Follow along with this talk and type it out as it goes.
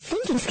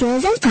Thinking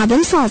skills and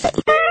problem solving.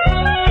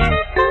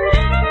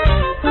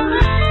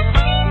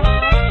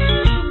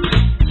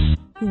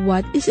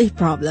 What is a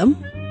problem?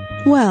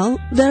 Well,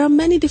 there are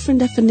many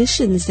different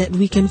definitions that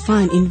we can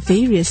find in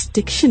various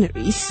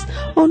dictionaries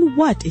on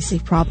what is a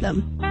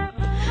problem.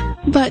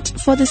 But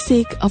for the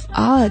sake of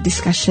our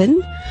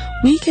discussion,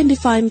 we can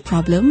define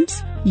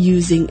problems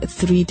using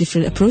 3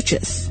 different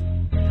approaches.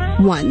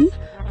 1.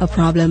 A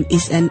problem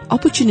is an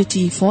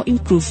opportunity for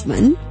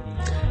improvement.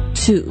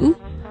 2.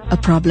 A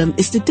problem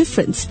is the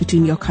difference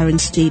between your current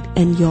state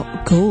and your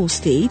goal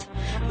state.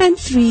 And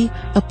 3.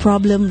 A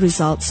problem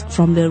results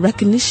from the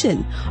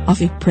recognition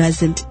of a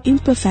present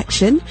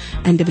imperfection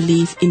and the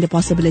belief in the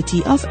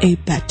possibility of a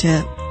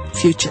better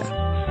future.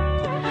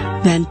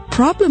 Then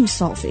problem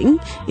solving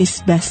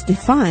is best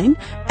defined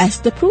as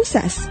the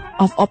process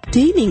of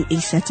obtaining a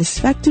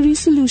satisfactory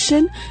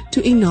solution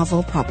to a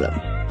novel problem.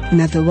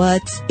 In other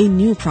words, a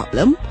new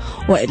problem,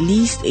 or at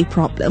least a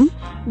problem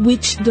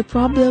which the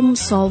problem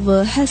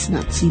solver has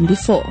not seen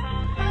before.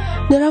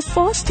 There are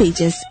 4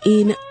 stages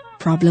in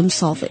problem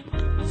solving.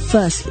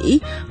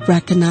 Firstly,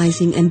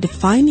 recognizing and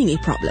defining a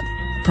problem.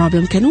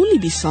 Problem can only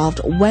be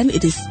solved when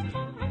it is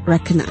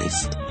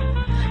recognized.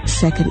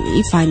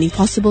 Secondly, finding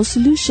possible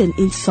solution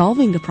in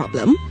solving the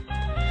problem.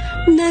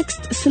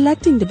 Next,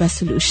 selecting the best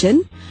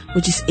solution,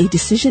 which is a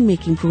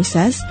decision-making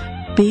process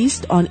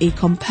based on a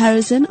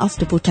comparison of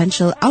the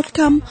potential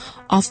outcome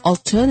of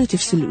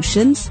alternative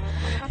solutions.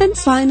 And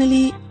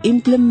finally,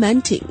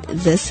 implementing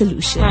the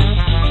solution.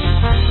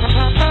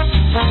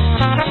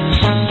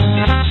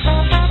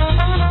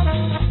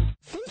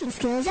 Thinking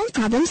skills and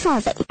problem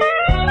solving.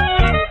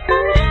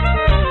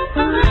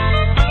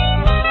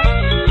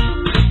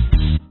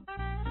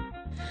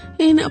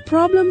 In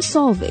problem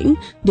solving,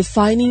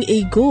 defining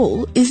a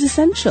goal is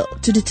essential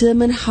to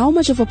determine how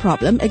much of a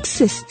problem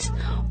exists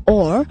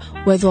or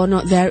whether or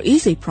not there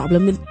is a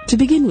problem to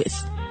begin with.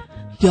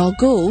 Your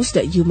goals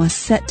that you must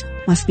set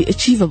must be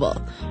achievable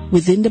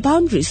within the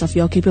boundaries of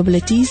your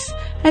capabilities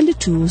and the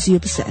tools you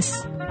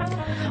possess.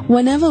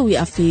 Whenever we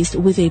are faced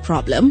with a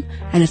problem,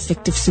 an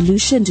effective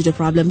solution to the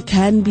problem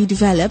can be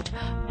developed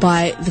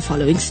by the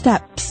following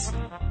steps.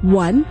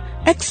 1.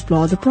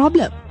 Explore the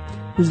problem.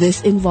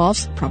 This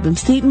involves problem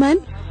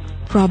statement,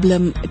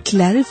 problem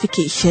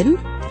clarification,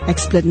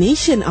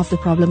 explanation of the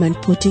problem and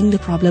putting the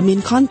problem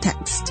in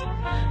context.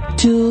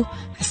 2.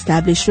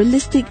 Establish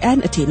realistic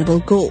and attainable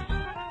goal.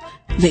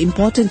 The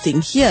important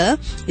thing here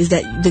is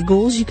that the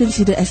goals you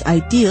consider as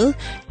ideal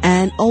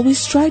and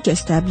always try to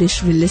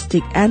establish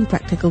realistic and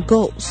practical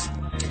goals.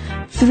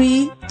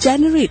 3.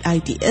 Generate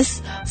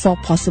ideas for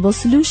possible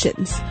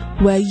solutions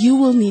where you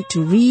will need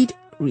to read,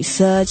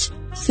 research,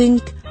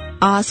 think,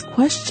 ask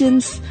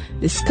questions,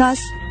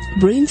 discuss,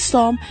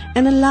 brainstorm,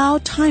 and allow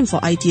time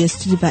for ideas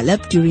to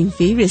develop during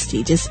various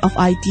stages of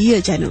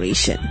idea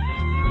generation.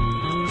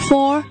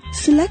 4.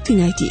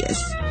 Selecting ideas.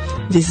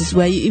 This is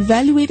where you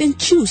evaluate and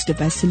choose the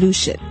best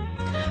solution.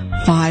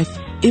 5.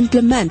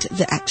 Implement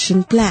the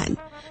action plan.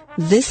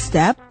 This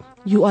step,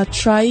 you are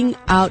trying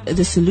out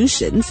the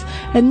solutions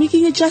and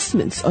making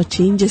adjustments or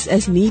changes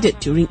as needed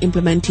during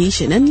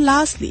implementation. And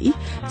lastly,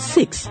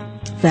 6.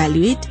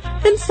 Evaluate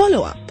and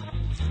follow up.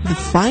 The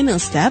final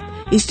step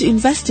is to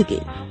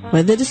investigate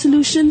whether the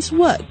solutions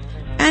work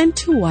and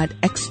to what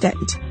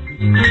extent.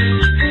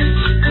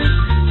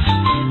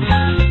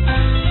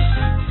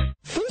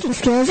 Thinking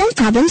skills and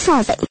problem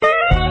solving.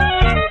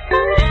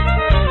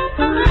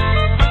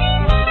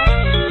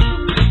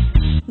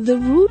 The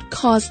root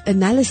cause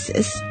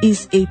analysis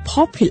is a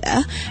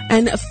popular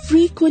and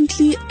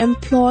frequently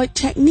employed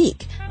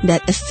technique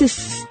that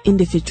assists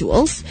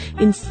individuals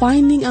in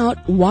finding out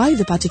why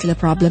the particular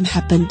problem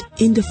happened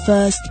in the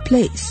first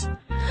place.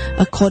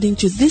 According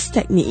to this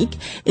technique,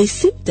 a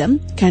symptom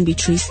can be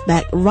traced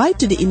back right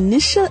to the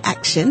initial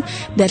action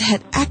that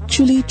had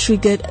actually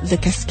triggered the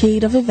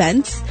cascade of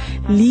events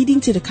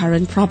leading to the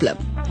current problem.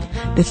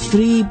 The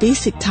 3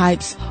 basic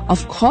types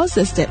of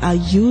causes that are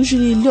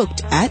usually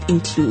looked at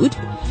include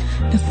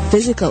the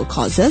physical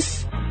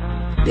causes,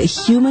 the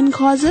human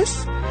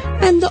causes,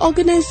 and the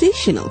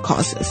organizational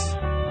causes.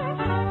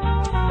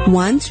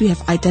 Once we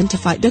have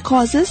identified the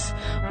causes,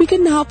 we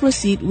can now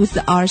proceed with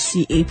the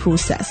RCA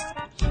process.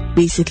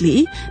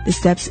 Basically, the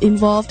steps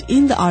involved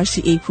in the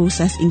RCA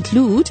process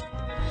include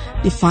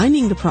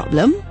defining the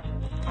problem,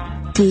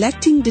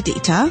 collecting the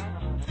data,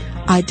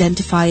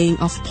 identifying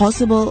of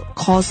possible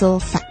causal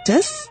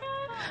factors,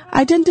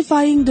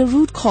 identifying the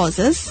root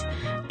causes,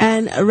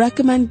 and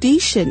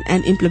recommendation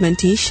and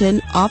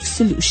implementation of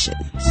solutions.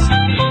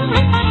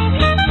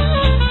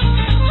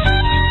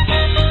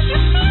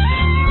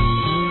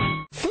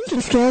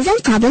 Thinking skills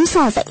and problem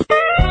solving.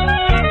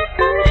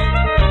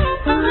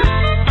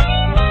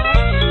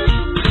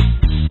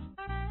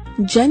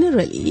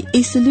 Generally,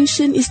 a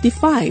solution is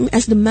defined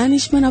as the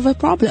management of a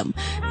problem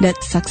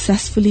that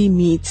successfully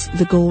meets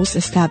the goals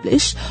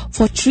established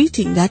for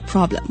treating that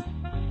problem.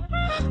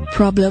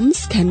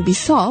 Problems can be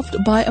solved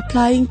by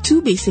applying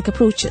 2 basic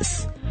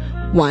approaches.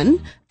 1.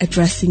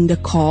 addressing the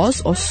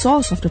cause or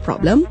source of the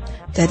problem,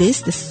 that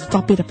is the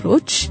stop it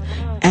approach,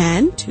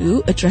 and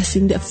 2,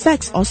 addressing the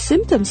effects or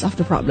symptoms of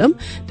the problem,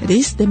 that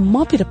is the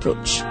mop it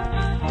approach.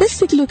 Let's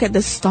take a look at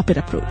the stop it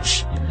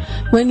approach.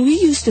 When we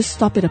use the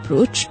stop it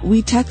approach,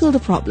 we tackle the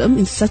problem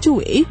in such a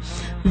way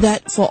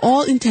that for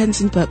all intents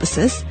and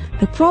purposes,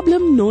 the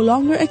problem no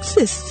longer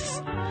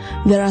exists.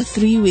 There are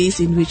 3 ways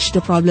in which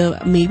the problem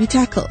may be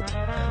tackled.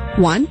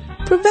 1.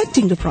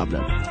 Preventing the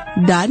problem,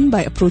 done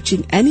by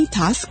approaching any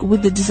task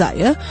with the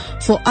desire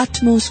for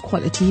utmost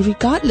quality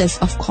regardless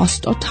of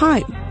cost or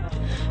time.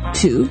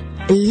 2.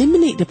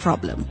 Eliminate the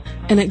problem.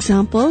 An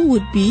example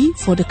would be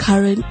for the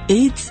current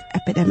AIDS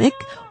epidemic,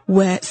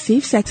 where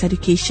safe-sex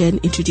education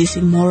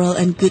introducing moral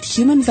and good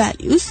human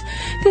values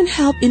can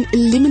help in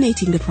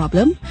eliminating the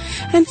problem.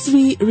 And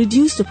 3,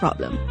 reduce the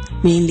problem,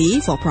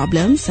 mainly for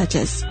problems such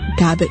as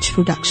garbage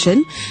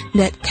production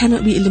that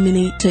cannot be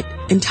eliminated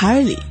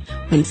entirely.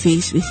 When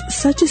faced with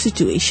such a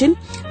situation,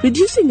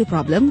 reducing the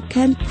problem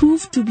can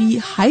prove to be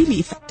highly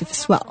effective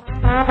as well.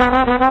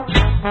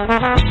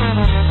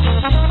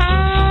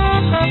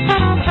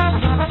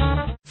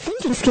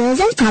 Thinking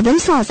skills and problem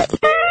solving.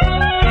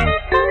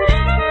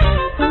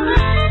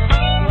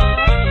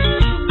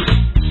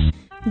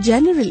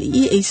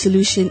 Generally, a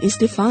solution is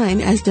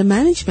defined as the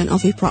management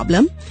of a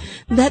problem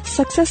that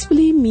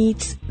successfully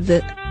meets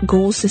the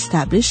goals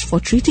established for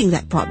treating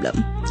that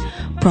problem.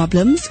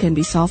 Problems can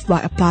be solved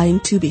by applying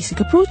 2 basic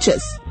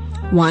approaches.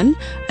 1.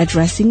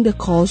 Addressing the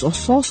cause or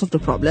source of the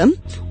problem,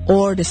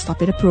 or the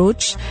stop it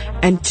approach,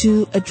 and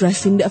 2.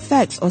 Addressing the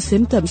effects or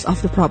symptoms of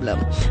the problem,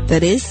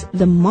 that is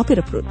the mop it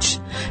approach.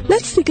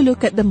 Let's take a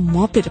look at the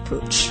mop it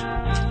approach.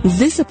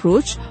 This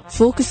approach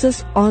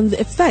focuses on the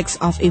effects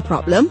of a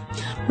problem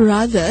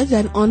rather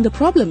than on the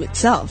problem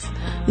itself.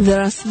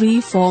 There are 3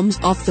 forms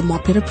of the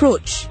mop it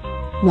approach.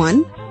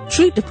 1.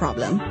 Treat the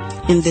problem.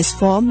 In this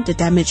form, the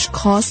damage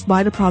caused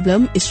by the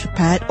problem is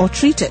repaired or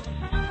treated.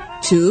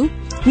 2.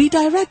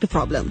 Redirect the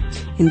problem.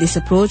 In this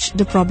approach,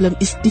 the problem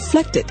is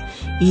deflected,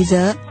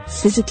 either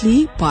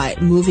physically by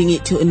moving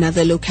it to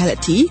another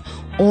locality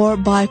or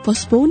by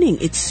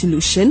postponing its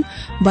solution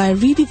by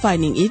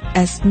redefining it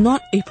as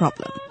not a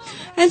problem.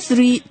 And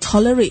 3.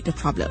 Tolerate the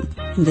problem.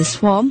 In this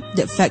form,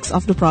 the effects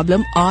of the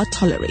problem are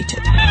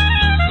tolerated.